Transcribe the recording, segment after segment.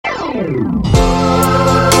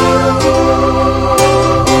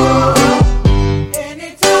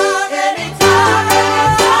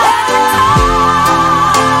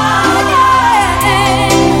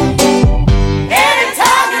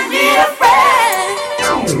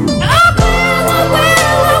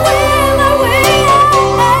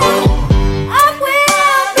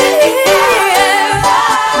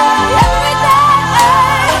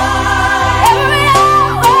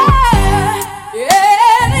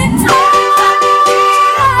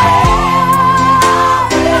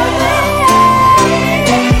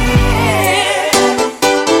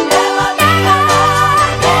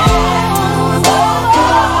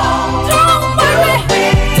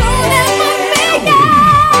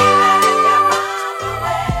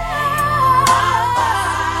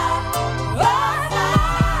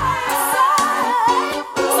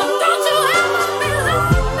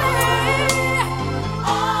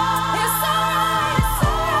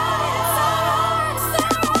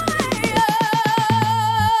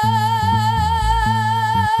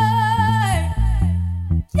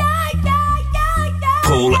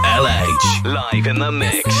Live in the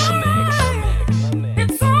mix.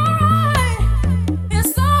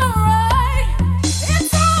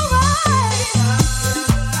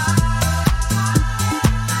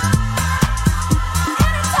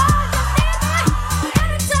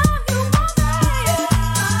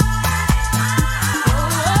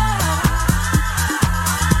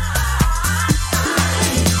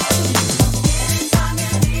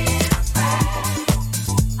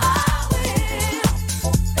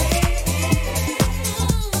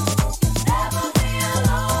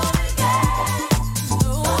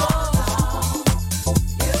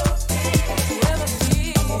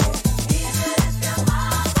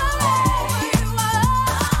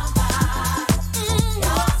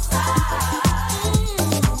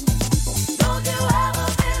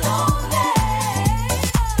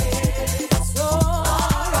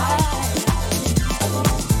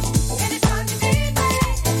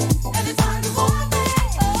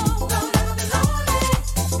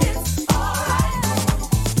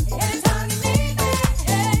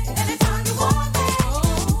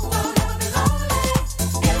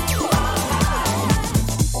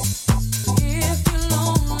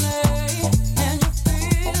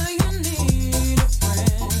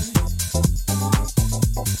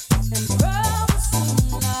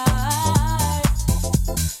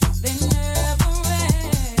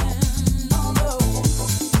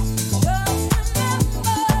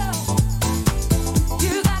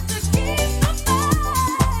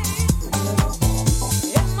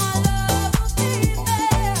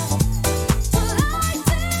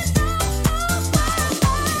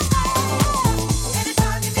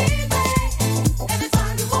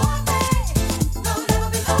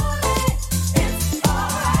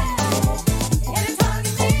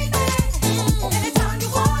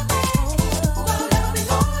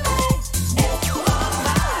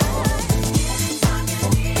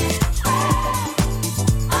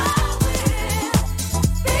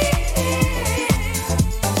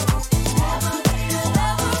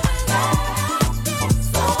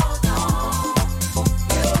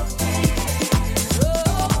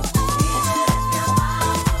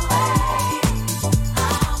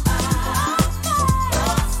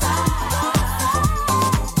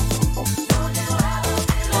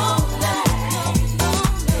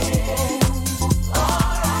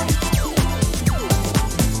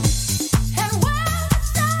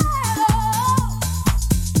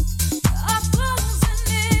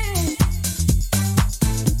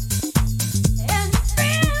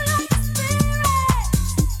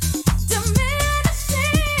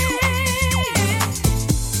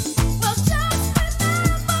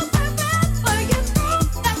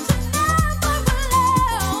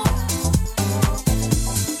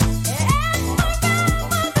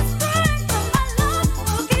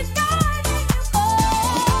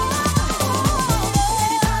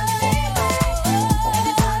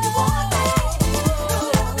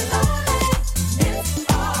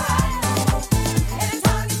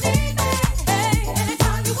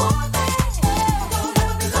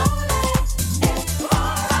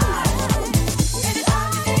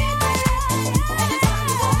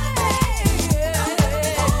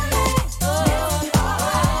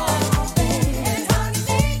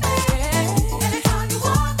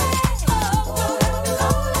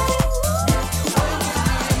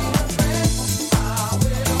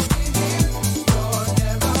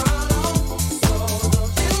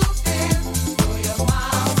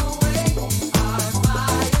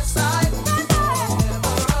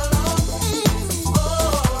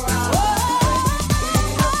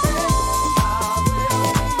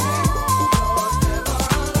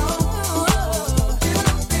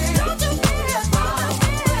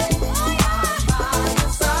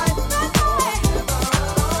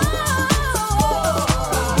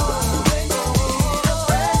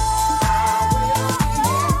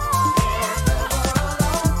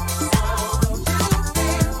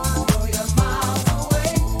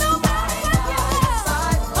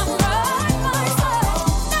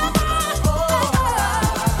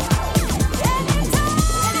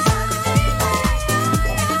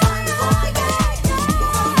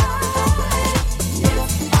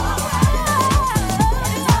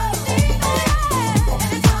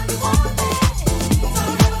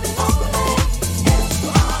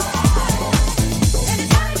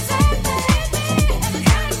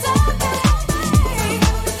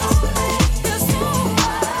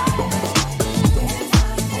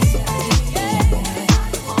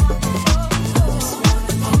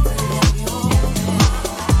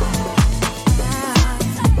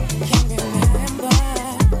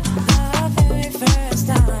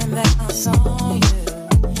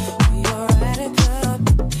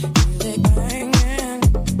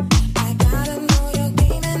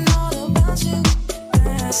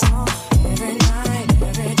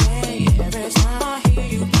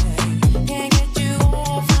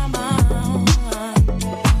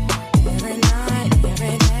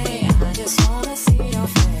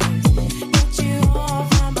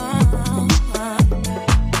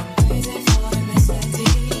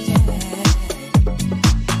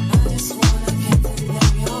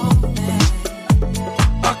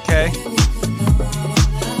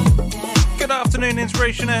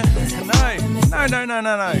 registration? No.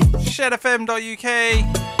 ShedFM.uk.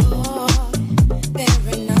 There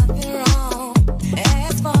ain't nothing wrong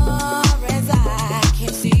as far as I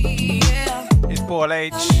can see. Yeah. It's Paul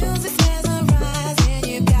H.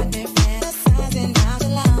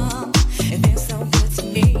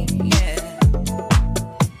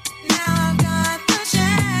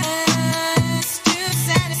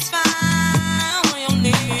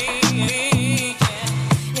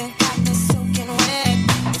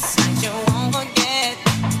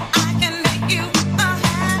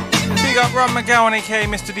 Ron McGowan, aka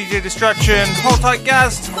Mr. DJ Destruction. Hold tight,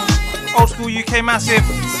 Gaz. Old school UK massive.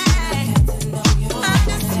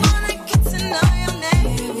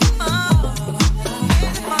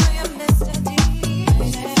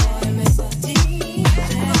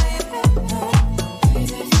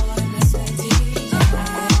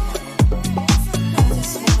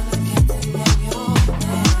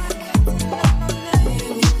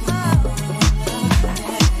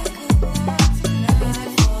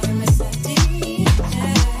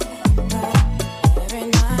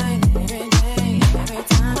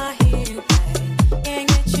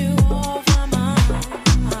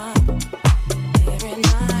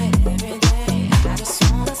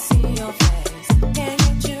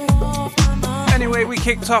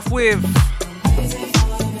 Kicked off with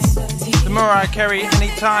the Mariah Carey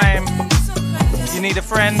Anytime You Need a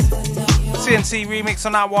Friend CNC remix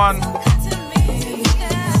on that one.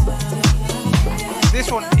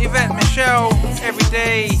 This one, Yvette Michelle, Every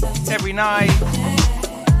Day, Every Night.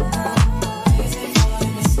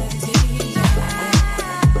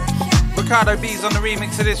 Ricardo B's on the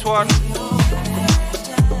remix of this one.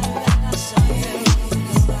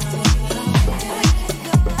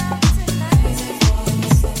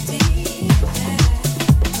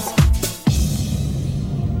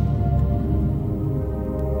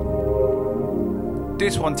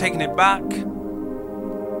 This one, Taking It Back.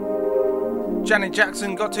 Janet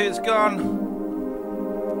Jackson, Got To It's Gone.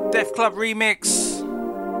 Def Club remix.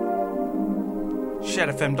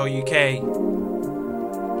 ShedFM.uk.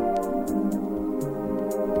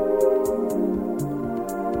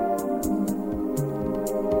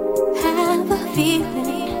 Have a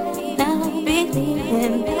feeling, now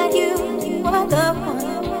believing that you are the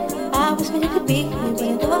one I was meant to be.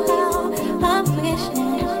 But oh, how I'm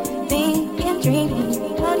wishing, thinking, dreaming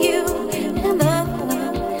about you and love.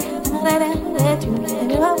 Now that I let you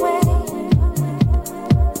get away.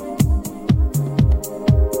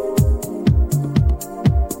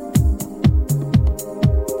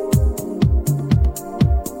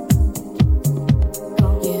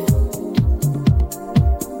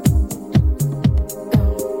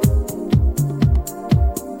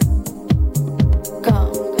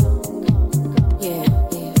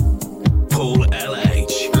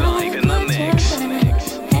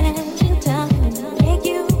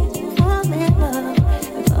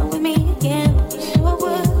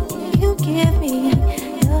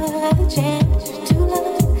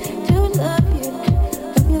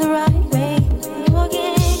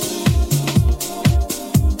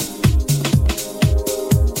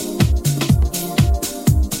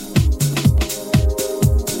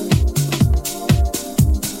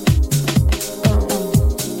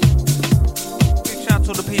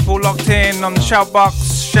 On the shoutbox,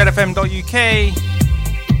 ShedFM.uk,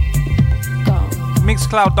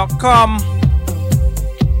 Mixcloud.com,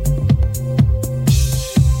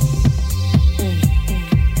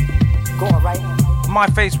 my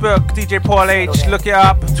Facebook, DJ Paul H, look it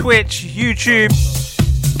up, Twitch, YouTube.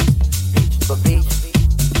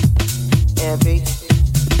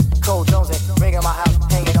 Cold Jones, ring in my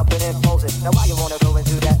house, hanging up and imposing. Now why you wanna go and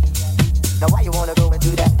do that? Now why you wanna go and do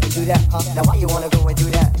that? And do that, huh? Now why you wanna go and do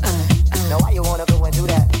that? Now why you wanna go and do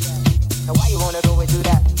that? Now why you wanna go and do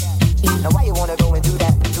that? Now why you wanna go and do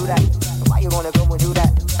that? Do that. Now why you wanna go and do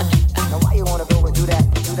that? Now why you wanna go and do that?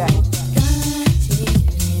 Do that.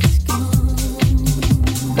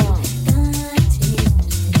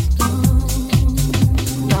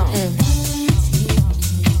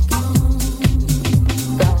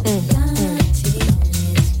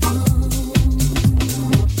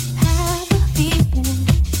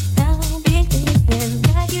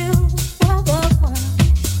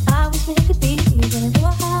 I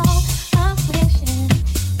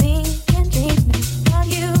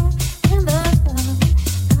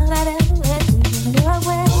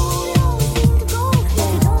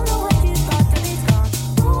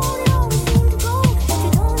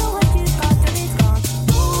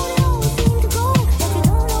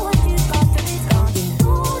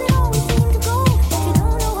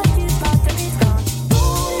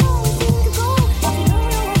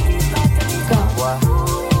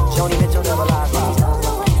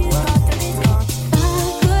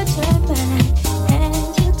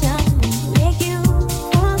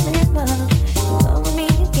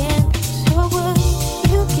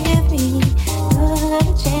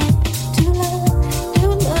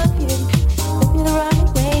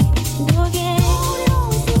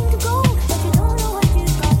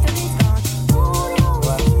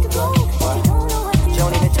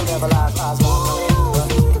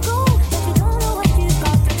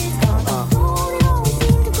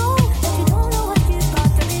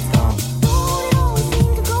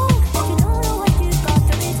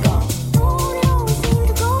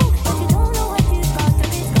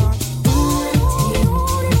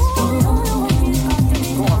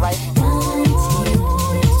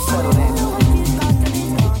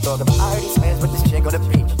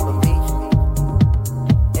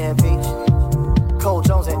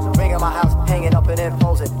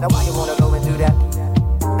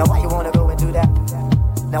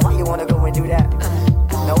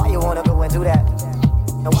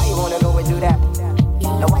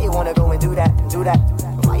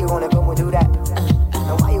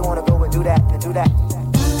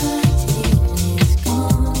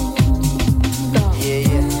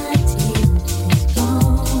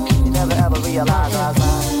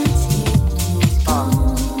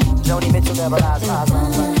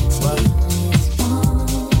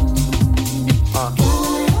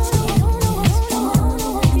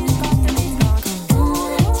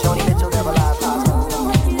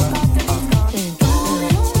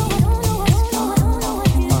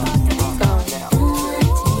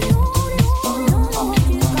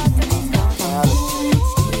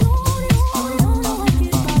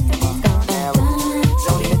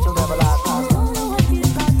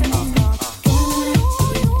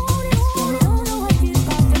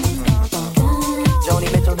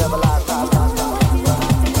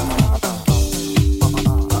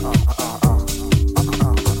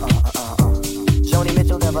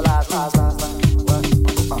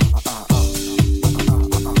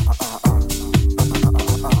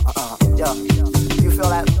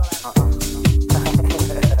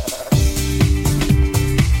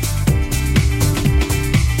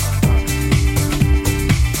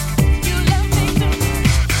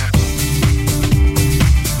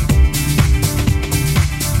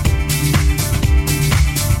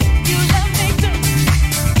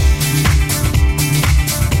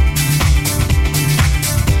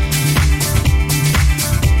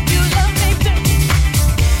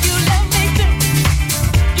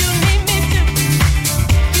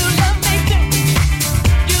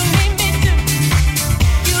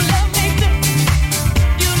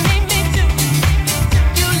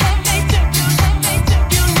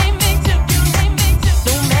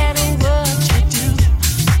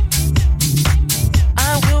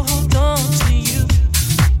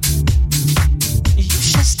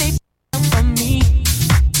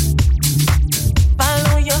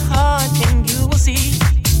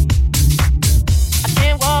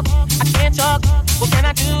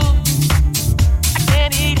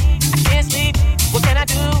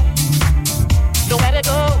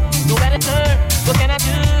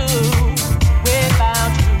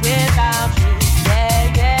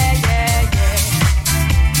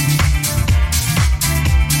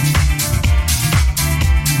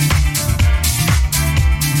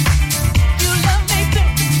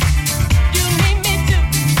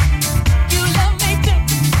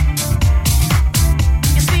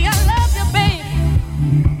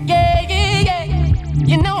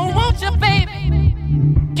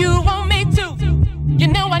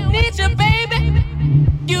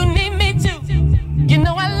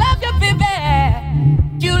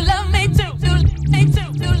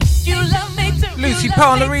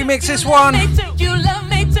On the remix, this one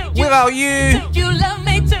Without You.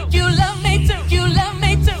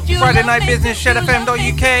 Friday Night Business, ShedFM.uk.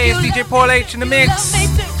 It's DJ Paul H in the mix,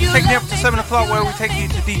 taking you up to 7 o'clock where we take you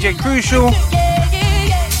to DJ Crucial.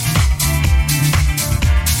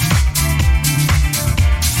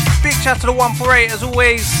 Big shout to the 148 as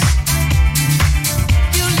always.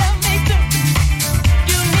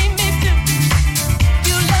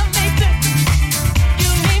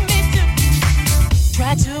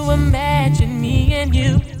 To imagine me and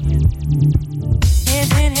you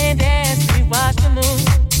hand in hand as we watch the moon.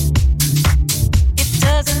 It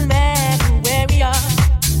doesn't matter where we are,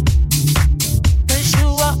 'cause you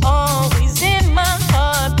are always in my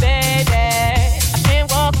heart, baby. I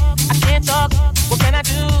can't walk, I can't talk, what can I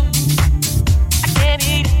do? I can't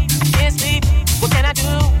eat, I can't sleep, what can I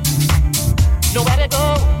do? Nowhere to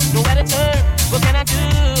go, nowhere to turn, what can I do?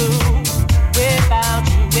 Without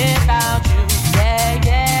you, without you. Yeah,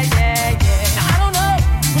 yeah, yeah, yeah.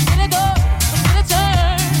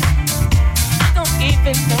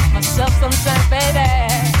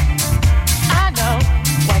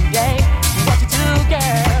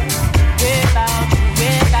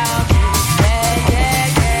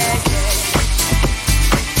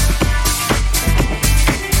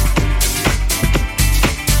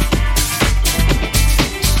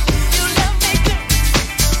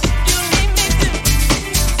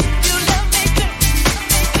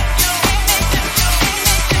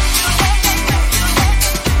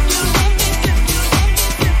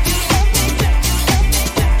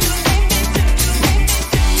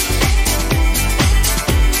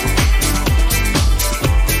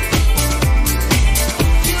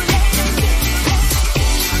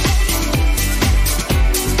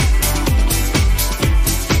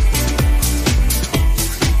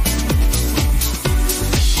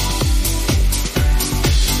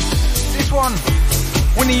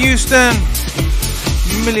 Kingston,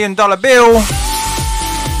 $1 Million Bill.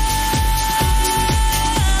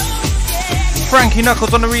 Frankie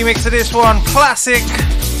Knuckles on the remix of this one, classic.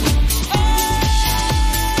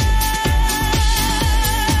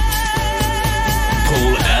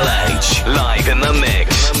 Paul LH, live in the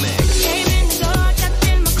mix.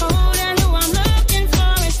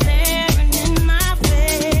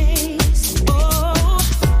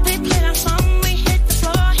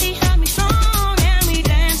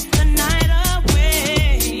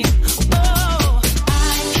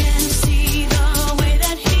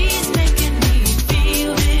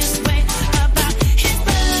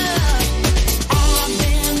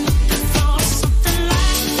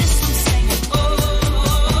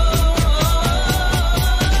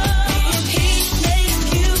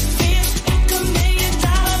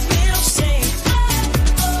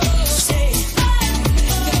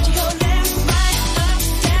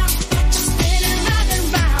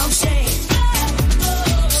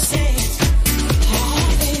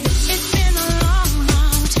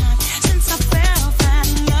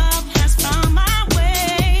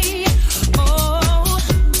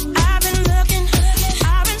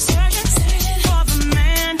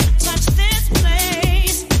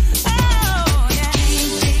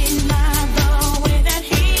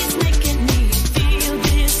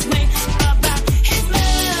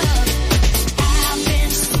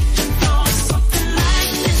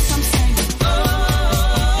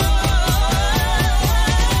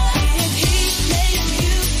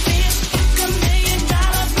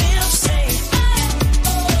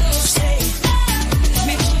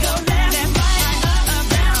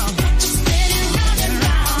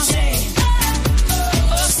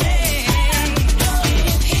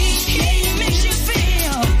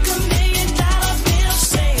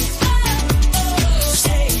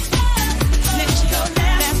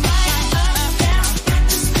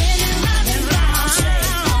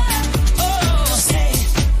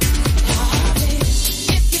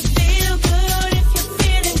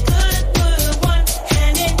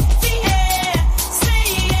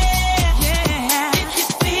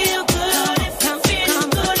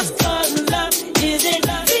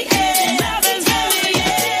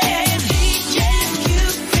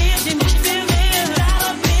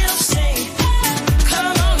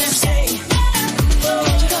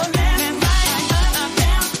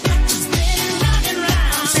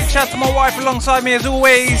 Alongside me as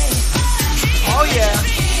always. Oh yeah.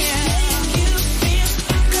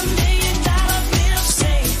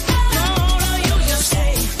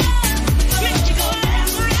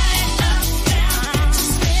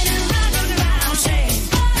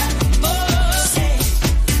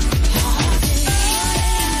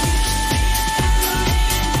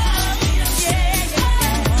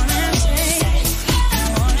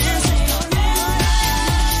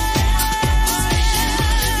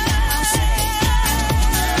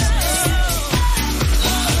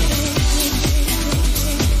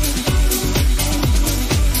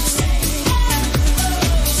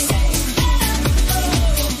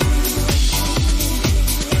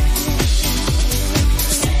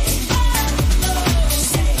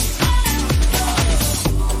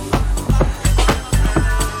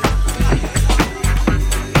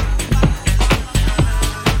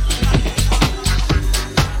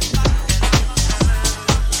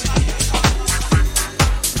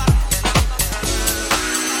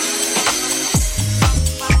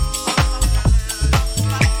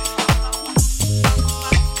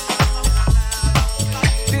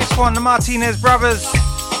 The Martinez Brothers,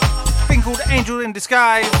 thing called Angel in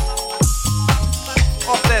Disguise,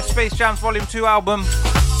 off their Space Jams Volume 2 album.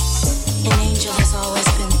 An angel has always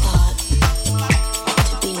been thought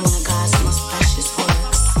to be one of God's most precious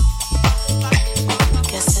works.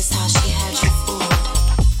 Guess that's how she had you fooled.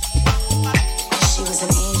 She was an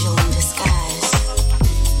angel in disguise.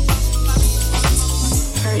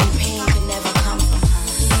 Hurt and pain could never come from her.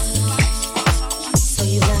 So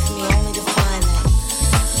you left me only to find that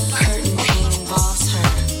hurt and pain involves her.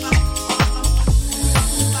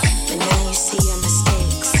 But now you see your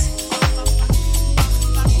mistakes.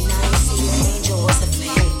 And now you see your angel was a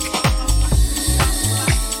fake.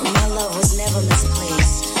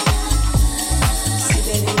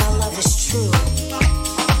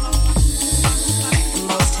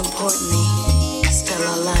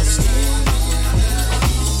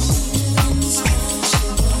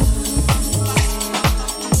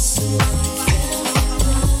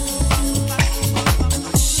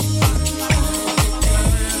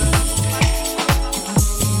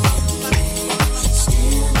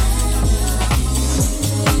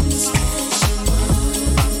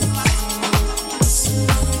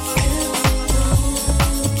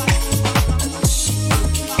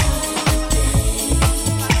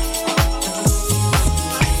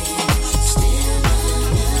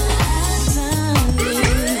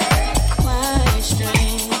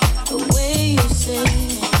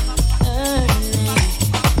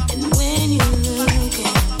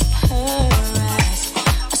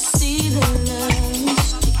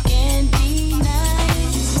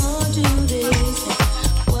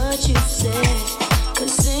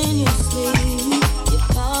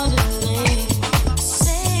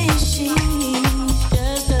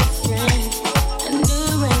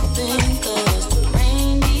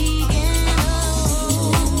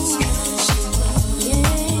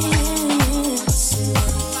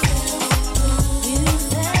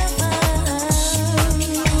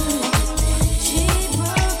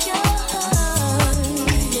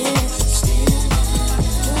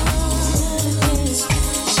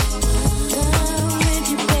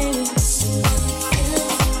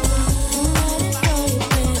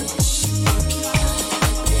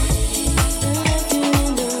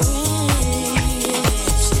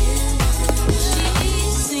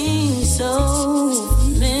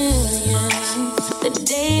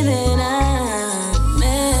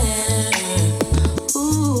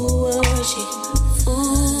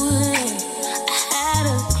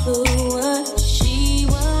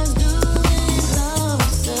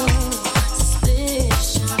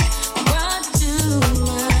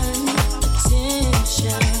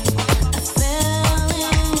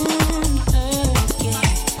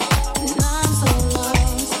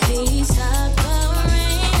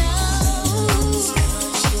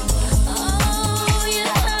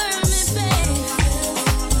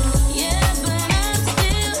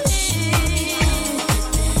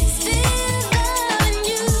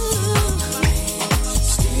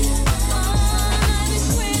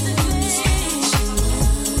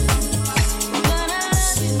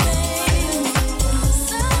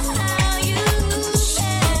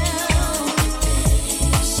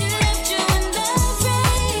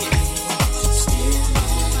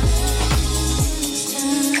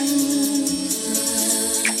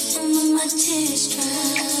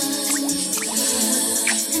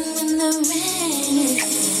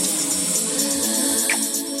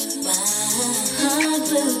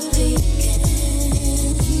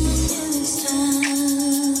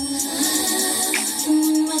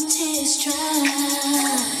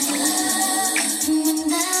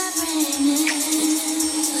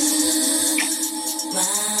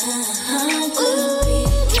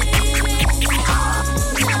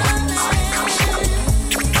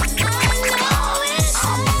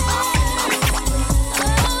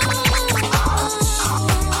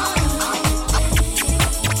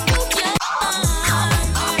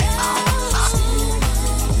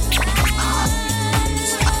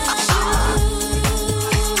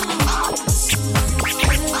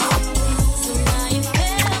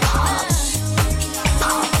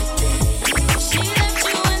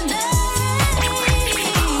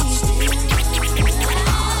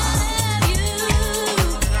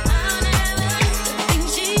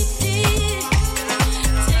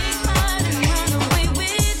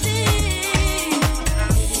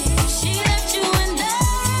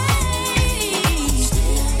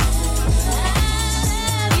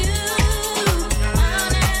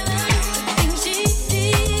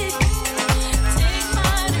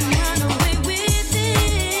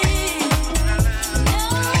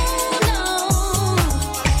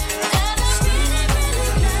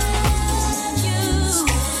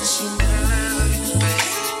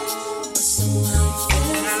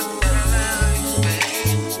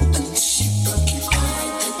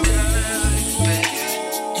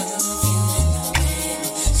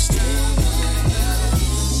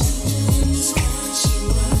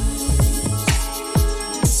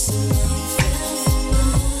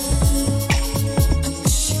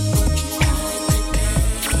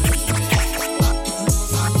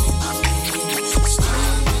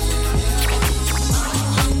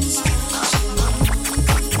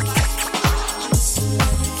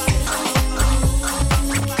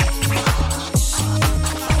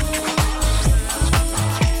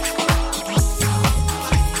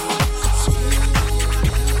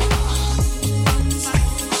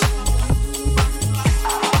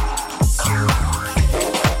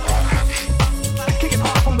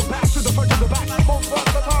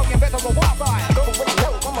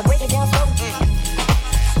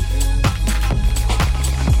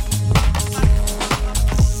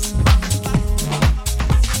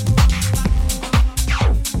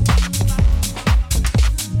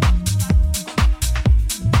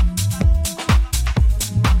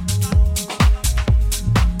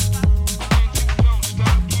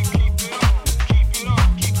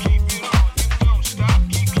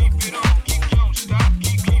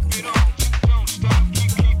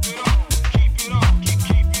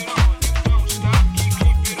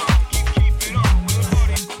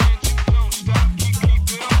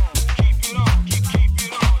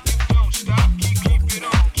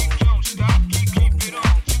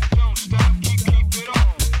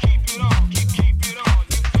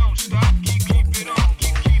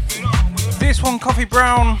 Coffee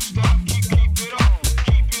Brown.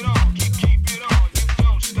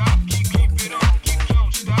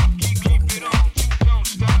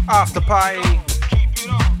 After Party.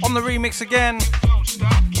 On the remix again.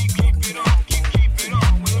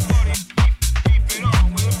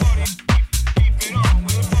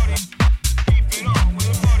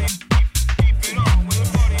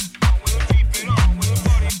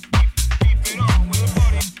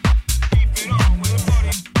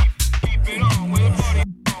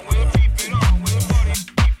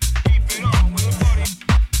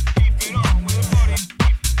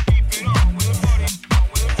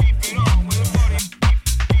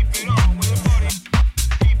 Party.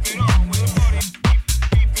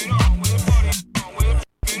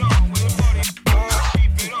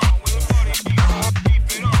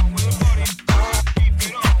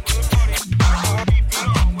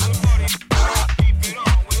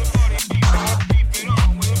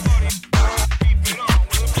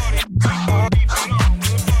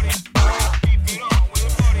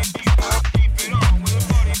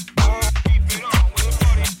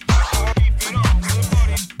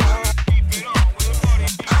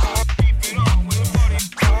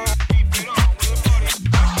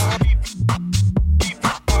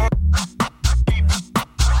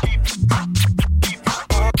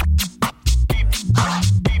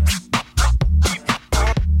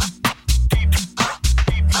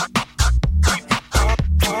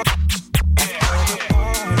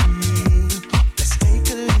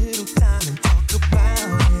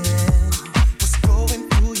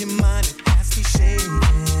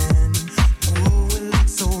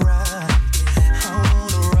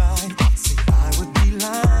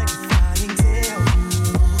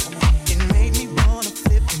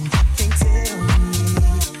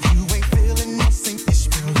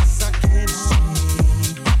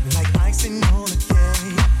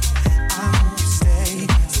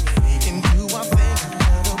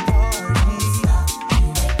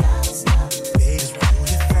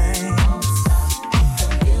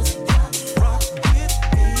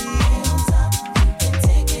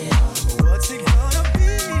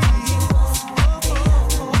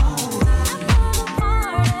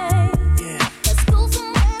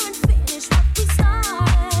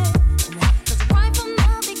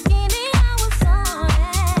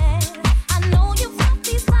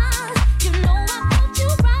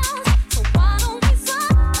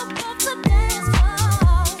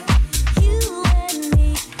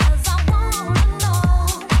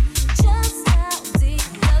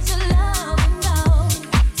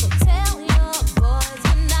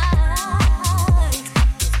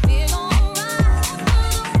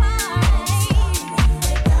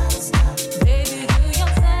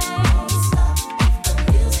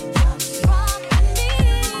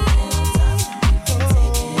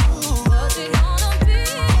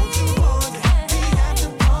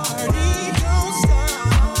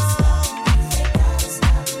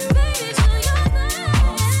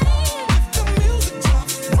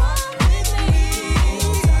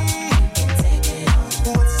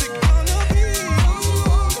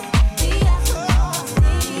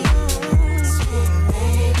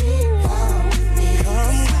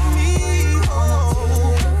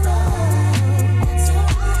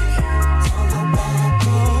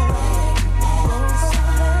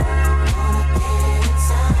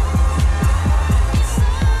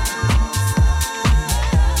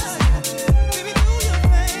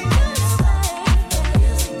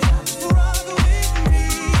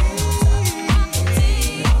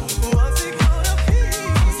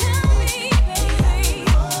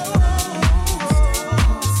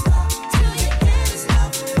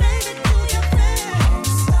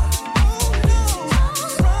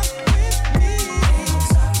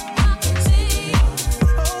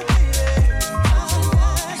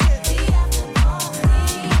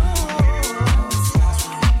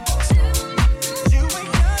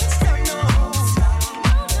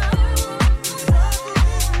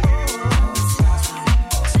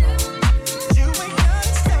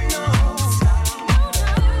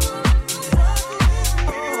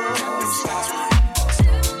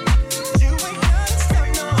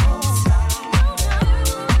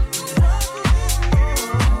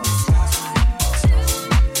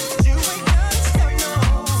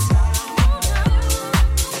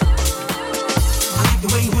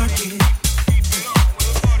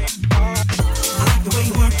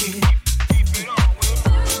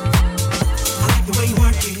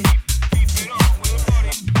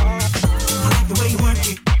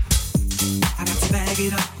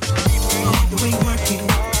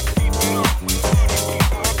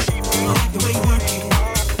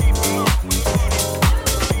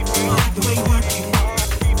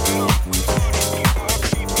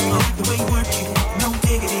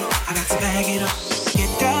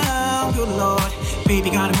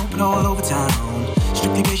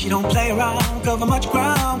 around, cover much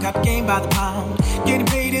ground, got the game by the pound. Getting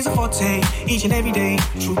paid is a forte, each and every day.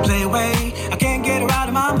 True play away, I can't get her out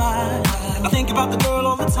of my mind. I think about the girl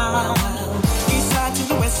all the time. East side to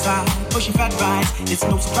the west side, pushing fat rides, it's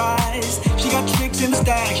no surprise. She got tricks in the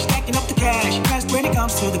stash, stacking up the cash, fast when it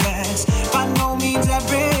comes to the gas. By no means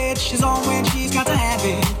average, she's on when she's got to have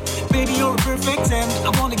it. Baby, you're a perfect 10, I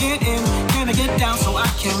wanna get in, can I get down so I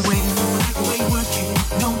can win? I like the way you work it,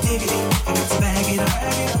 no diggity, I got to bag it up.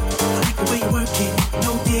 I like the way you work it,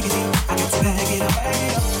 no diggity, I got to bag it up.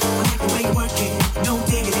 I like the way you work it, no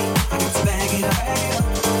diggity, I got to bag it up.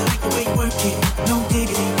 I like the way you work it, no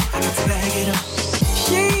diggity, I got to bag it up.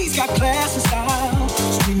 She's got class and style,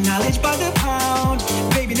 street knowledge by the pound.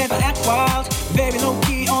 Baby, never act wild, very low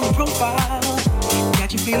key on the profile.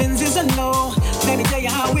 Got your feelings is a no, let me tell you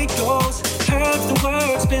how it goes. Heard the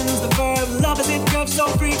word, spins the verb, love as it curves, so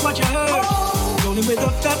freak what you heard. Rolling with the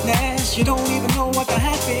fatness, you don't even know what the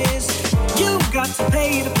half is. You got to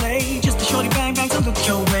pay to play, just a shorty bang bang to look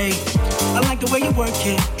your way. I like the way you work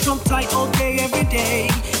it, trump tight all day, every day.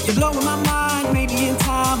 You're blowing my mind, maybe in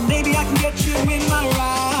time, maybe I can get you in my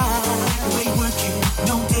ride. I like the way you work it,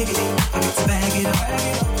 no diggity, I got to bag it up.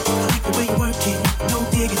 I like the way you work it, no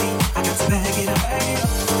diggity, I got to bag it up.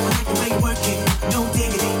 I like the way you work it, no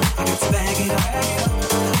diggity, I got to bag it up.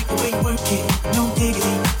 I like the way you work it, no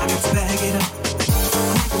diggity, I got to bag it up. I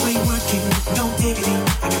like the way you work it, no diggity,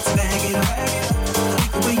 I got to bag it up. I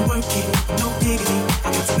like the way you work it, no diggity,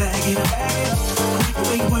 I got to bag it up. I like the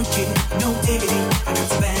way you work it, no diggity, I got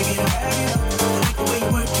to bag it up. I like the way you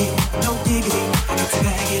work it, no diggity, I got to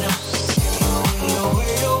bag it up.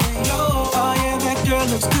 Oh yeah, that girl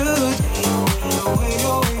looks good.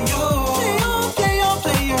 Play on,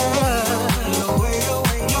 player.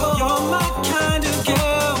 You're my kind of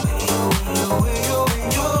girl.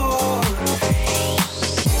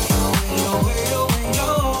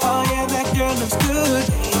 Oh yeah, that girl looks good.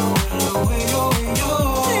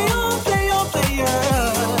 Play on, player.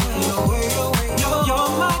 You're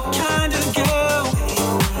my kind of girl.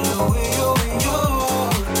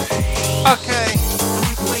 Okay.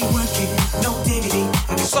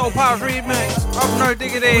 Soul Powers remix of No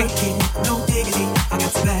Diggity. No diggity, I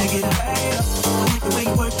got to bag it up. I like the way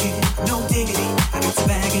you work it, no diggity, I got to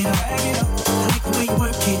bag it up. I like the way you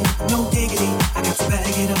work it, no diggity, I got to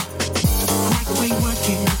bag it up. I like the way you work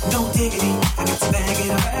it, no diggity, I got to bag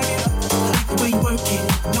it up. I like the way you work it,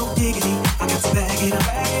 no diggity, I got to bag it up.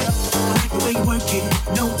 I like the way you work it,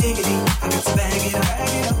 no diggity, I got to bag it up.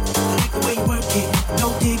 I like the way you work it, no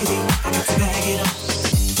diggity, I got to bag it up.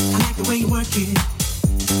 I like the way you work it.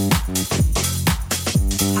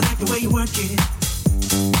 I like the way you work it.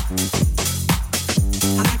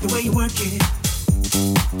 I like the way you work it.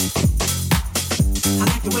 I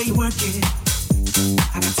like the way you work it.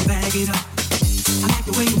 I got to bag it up. I like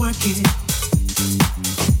the way you work it.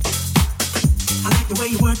 I like the way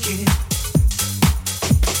you work it.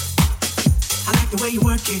 I like the way you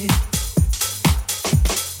work it.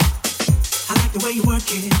 I like the way you work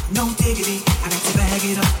it. No diggity, I got to bag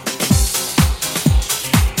it up.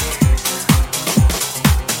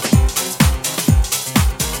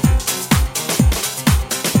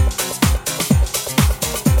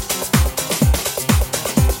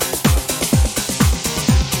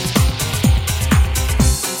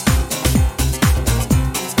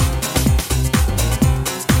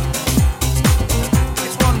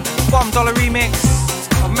 $1 remix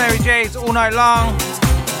of Mary J's All Night Long.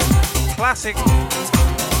 Classic.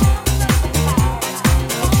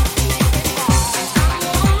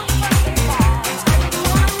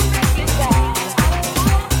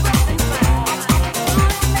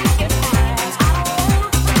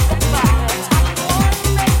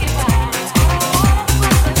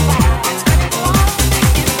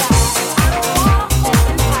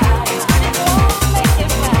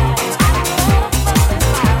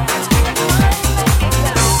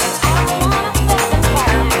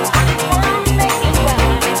 Make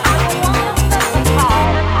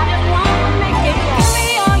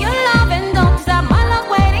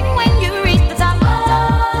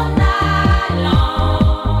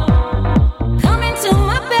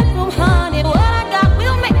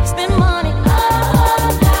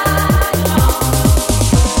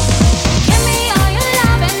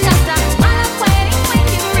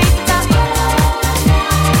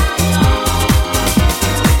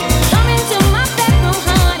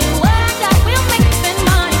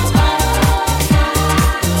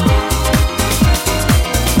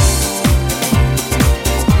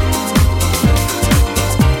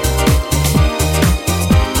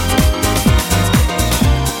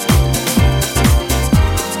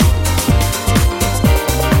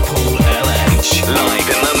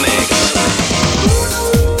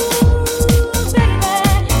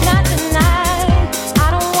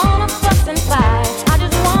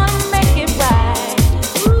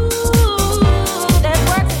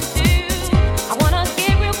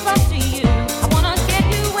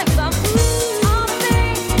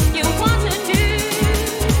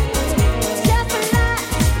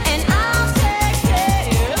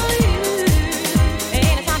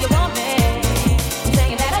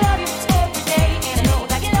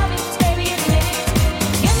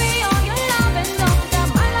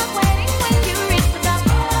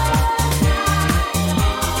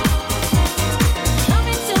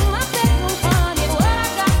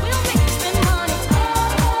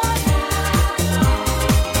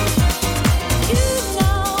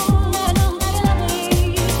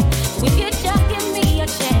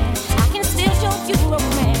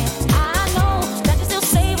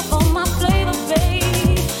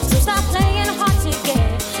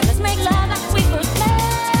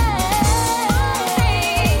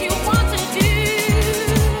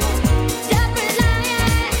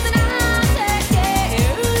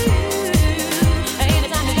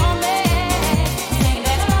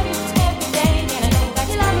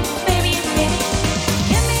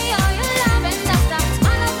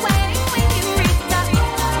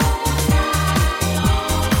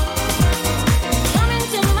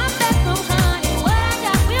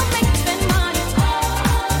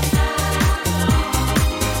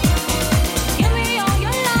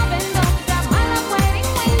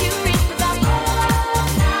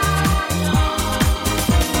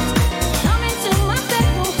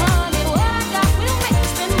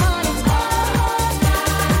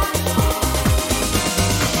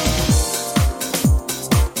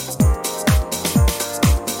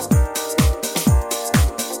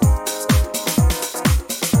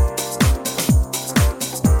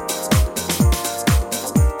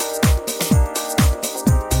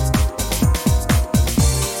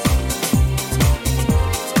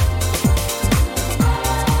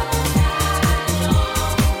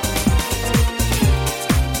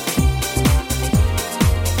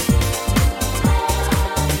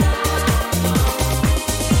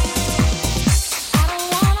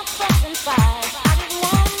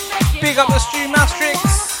up the Stream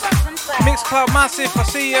Mastrix. Mixcloud Massive, I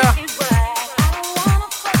see ya.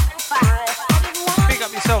 Big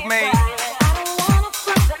up yourself, mate.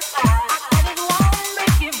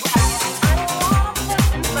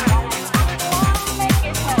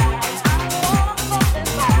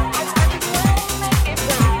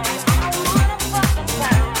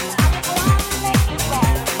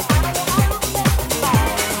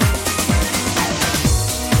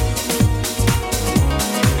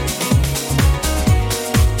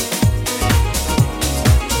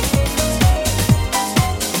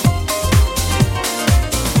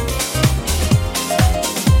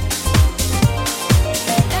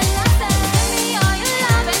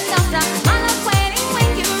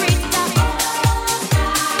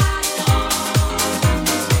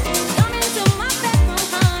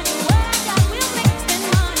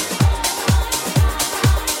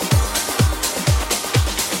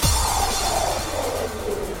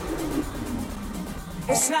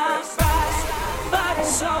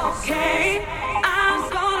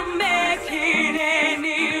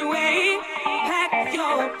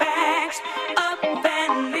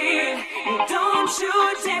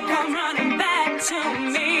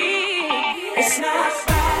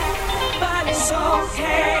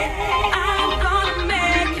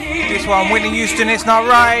 Whitney Houston, It's Not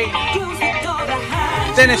Right.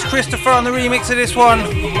 Dennis Christopher on the remix of this one.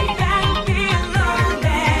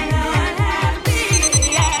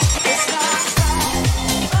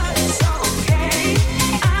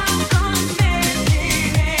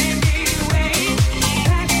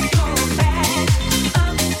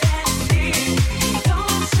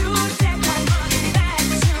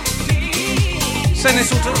 Send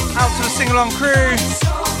this out to the sing-along crew.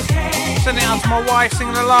 Send it out to my wife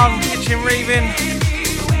singing along, itching, raving.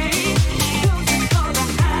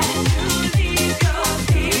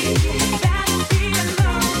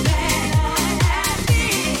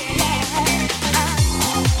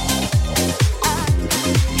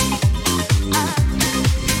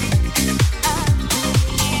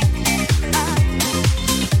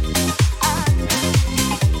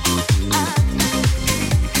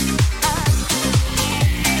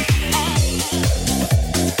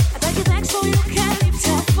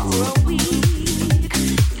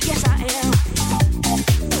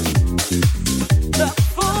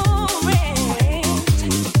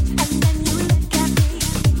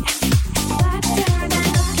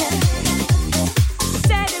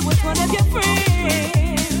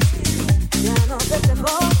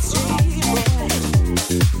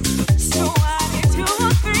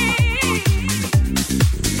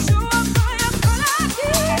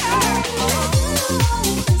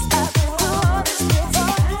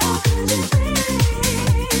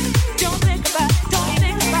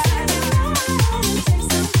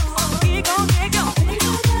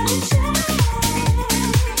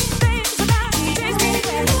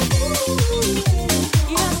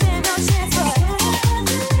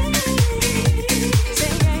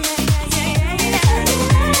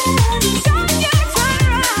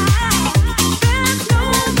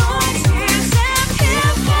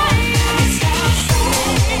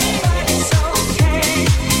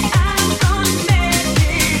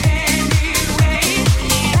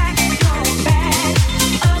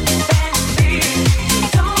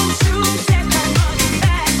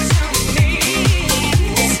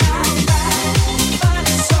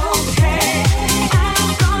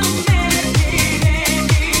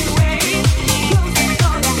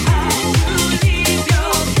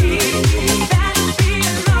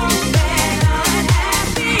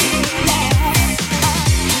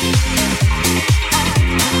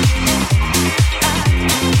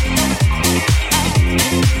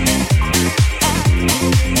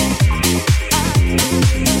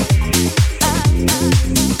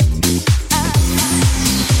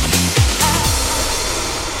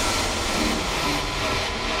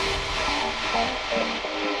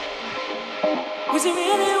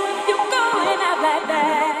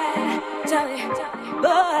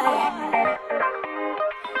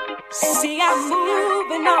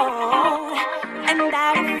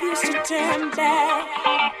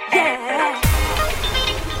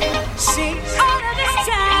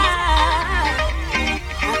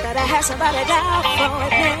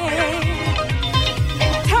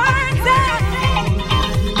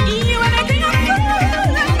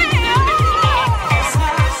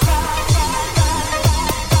 It's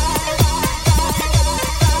not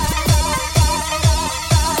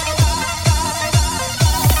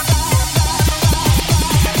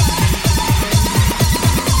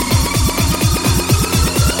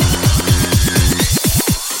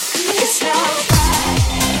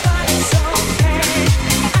right, but it's okay.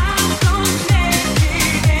 I'm gonna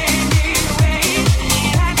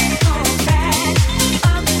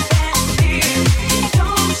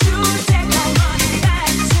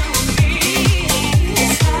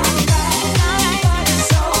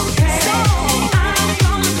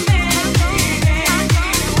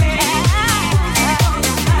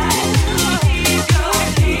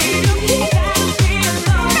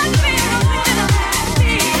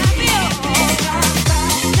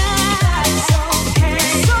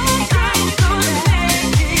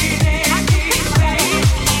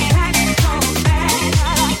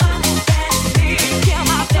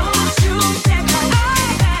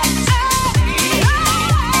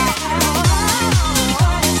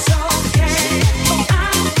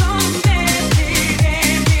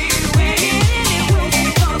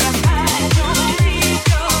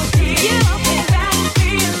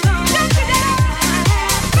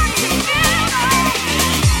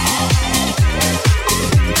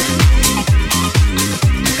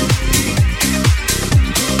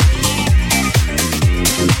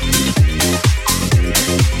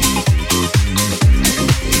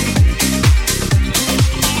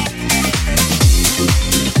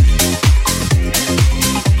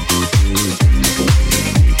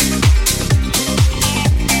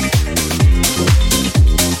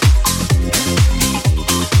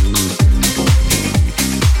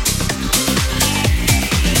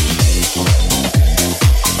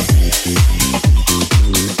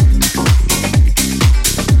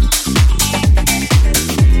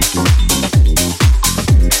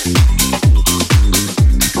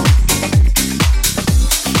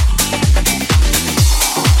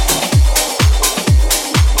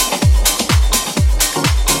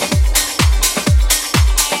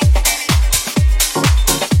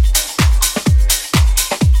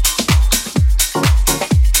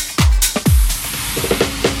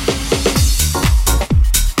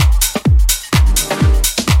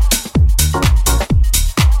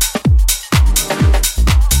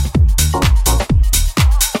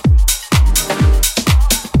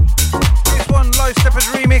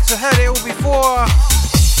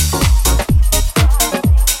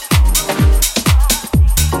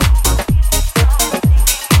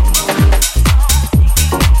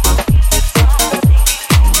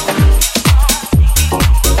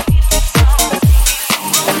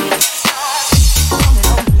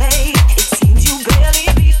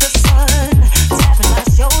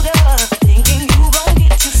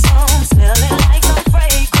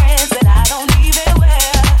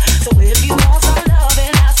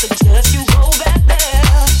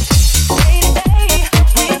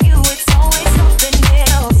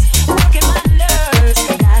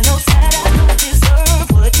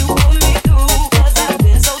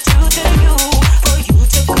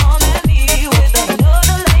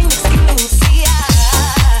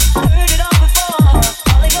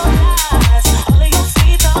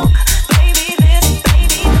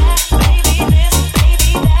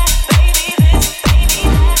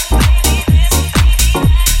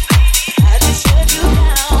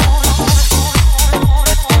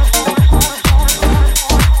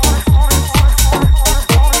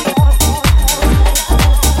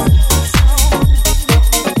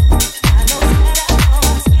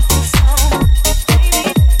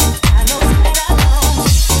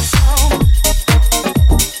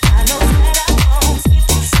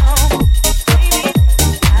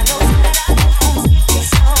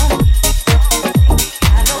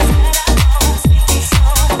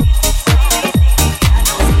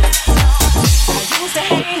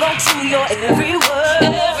your every word.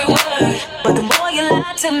 But the more you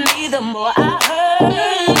lied to me, the more I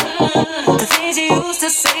heard. The things you used to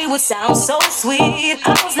say would sound so sweet. I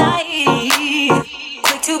was naive,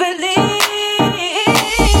 quick to believe.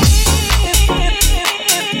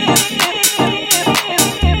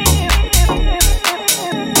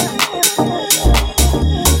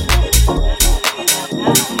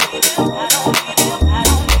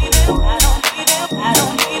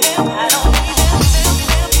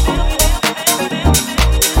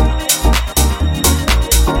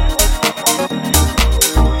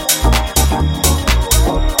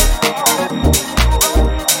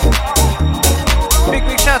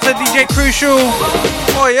 Crucial.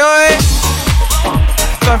 Oi, oi.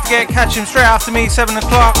 Don't forget, catch him straight after me, 7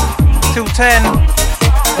 o'clock till 10.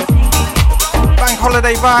 Bank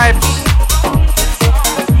holiday vibes.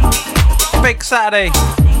 Big Saturday.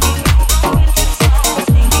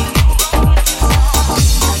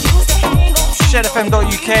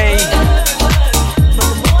 ShedFM.uk.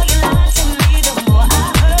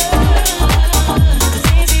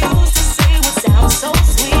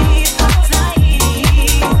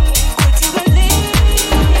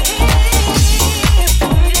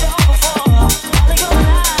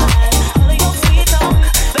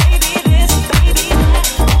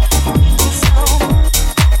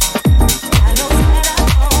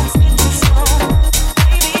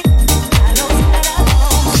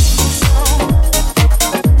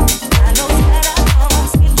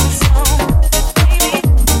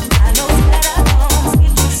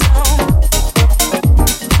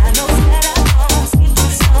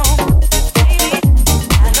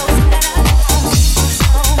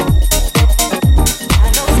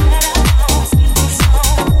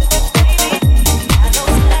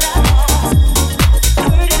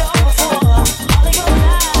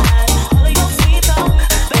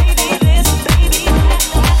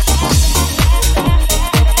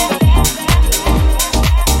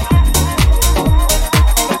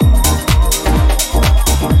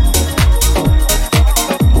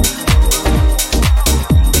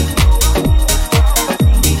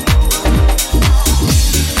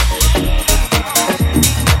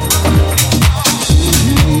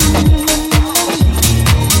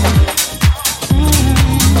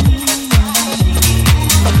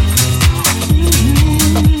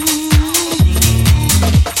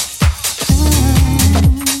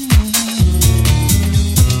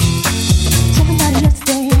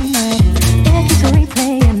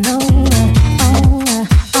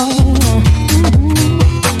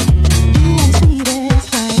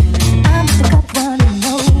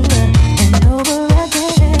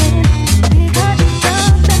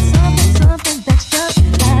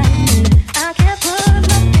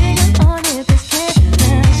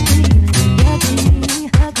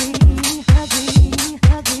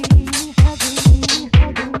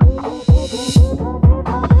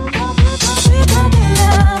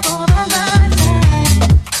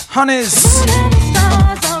 Hunters,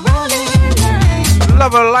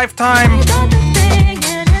 Love of a Lifetime.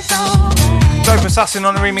 Dope Assassin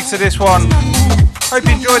on the remix of this one. Hope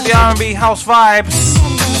you enjoyed the R&B house vibes.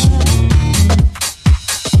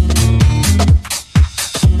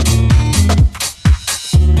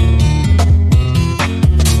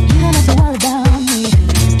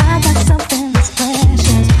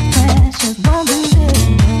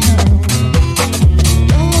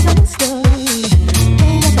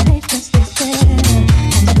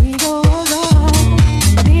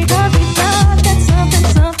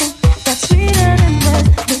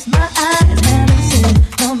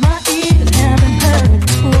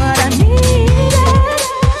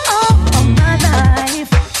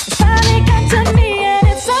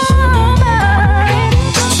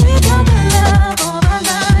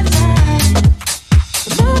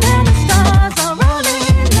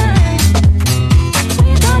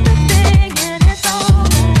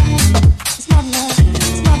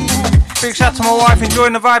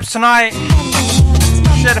 Enjoying the vibes tonight.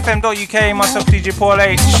 ShedFM.uk, myself DJ Paul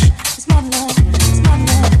H.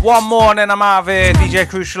 One more and then I'm out of here. DJ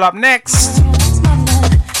Crucial up next.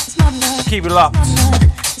 Keep it locked.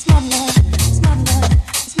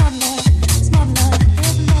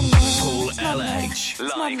 Paul LH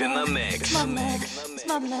live in the mix.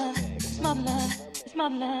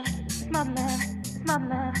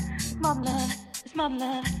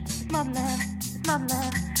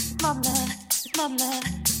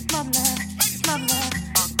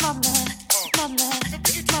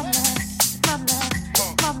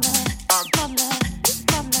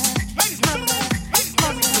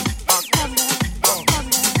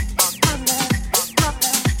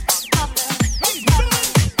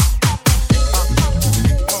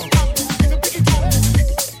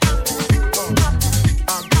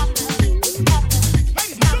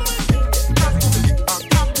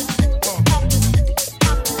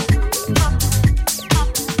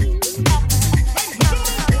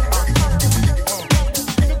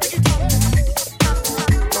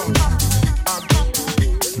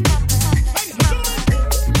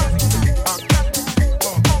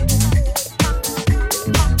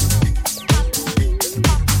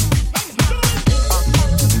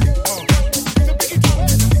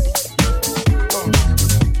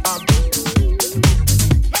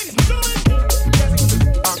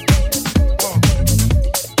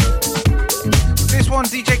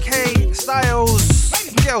 DJ Styles,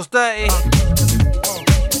 Girls Dirty.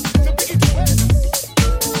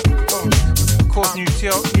 Of course,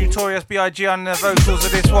 Notorious B.I.G. on the vocals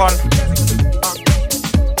of this one.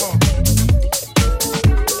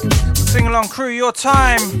 Sing along crew, your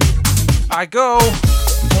time. I go. Take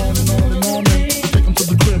them to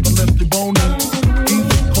the crib and let they bone in.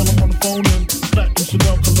 Easy, call them on the phone in. Platinum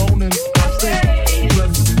Chanel cologne in. I stay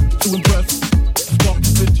dressed to impress. Spark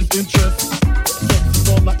the bitches' interest. Sex is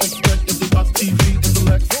all I expect if they watch TV in the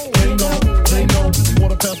Lex. They know.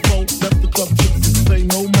 Water past flow, left the club gypsy. Say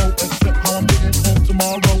no more, except how I'm getting home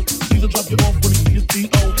tomorrow. Caesar drop you off when he see his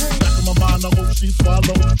D.O. Back in my mind, I hope she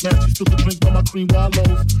swallow. Now she spilled the drink by my cream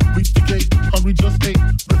wallows. Reach the gate, hungry just ate.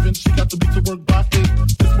 Rippin', she got to be to work by 8.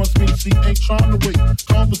 This must mean she ain't trying to wait.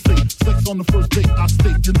 Conversate, sex on the first date. I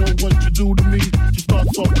state, you know what you do to me. You start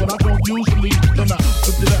soft, but I don't usually. Then I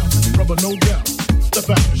flip it out, rubber no doubt. Step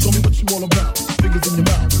out, show me what you all about. Fingers in your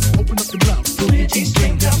mouth, open up your blouse. Throw your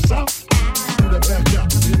G-string down south. Do that back out,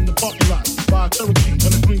 in the parking lot. Buy a Cherokee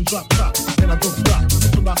and a green drop top. And I don't stop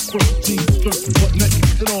until I squirt. Jeans, skirt, butt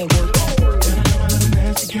naked, it all works.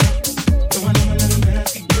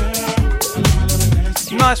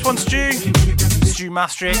 Nice one, Stu. Stu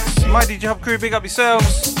Maastricht. My DJ Hub crew, big up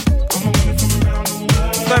yourselves.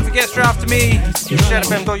 Don't forget, straight after me,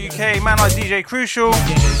 ShedFM.uk, man like DJ Crucial.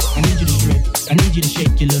 I need you to strip. I need you to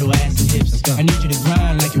shake your little ass and hips. I need you to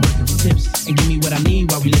grind like you're working for tips. And give me what I need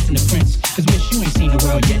while we listen to Prince. Cause miss, you ain't seen the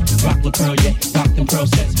world yet. Rock La Pearl yet. Rock them pro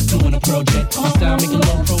sets. Doing a project. My style make a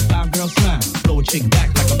low profile girl smile. Blow a chick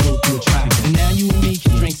back like I blow through a tribe. And now you and me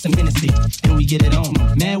can drink some Hennessy. And we get it on.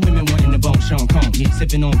 Mad women wanting the bone, Sean Combs. Yeah,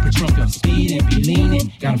 sipping on Patronka. Speed and be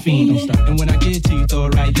leaning. Got a fiend, don't stop. And when I get it to you, throw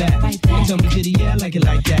it right back. And tell me, did he, yeah, I like it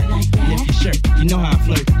like that. Lift your shirt. You know how I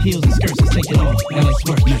flirt. Heels and skirts, let's take it off. Now let's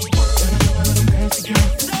work now.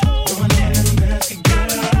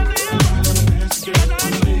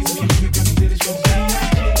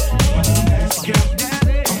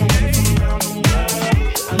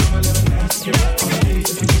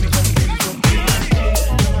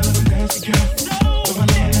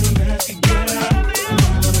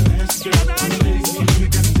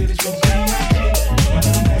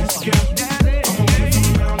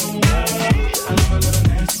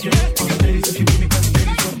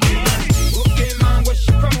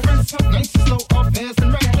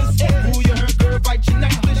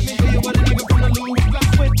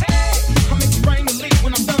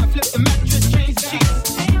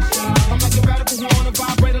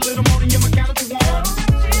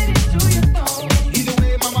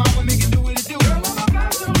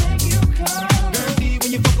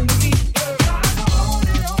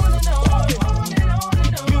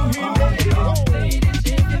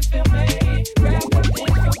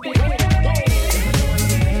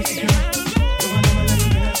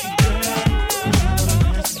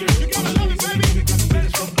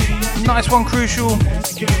 Nice one, Crucial.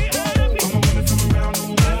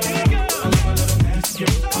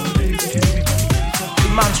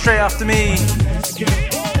 Man straight after me.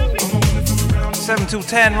 7 till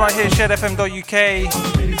 10 right here, ShedFM.uk.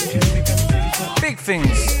 Big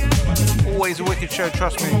things. Always a wicked show,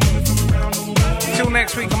 trust me. Till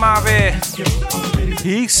next week, I'm out of here.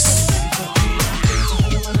 Peace.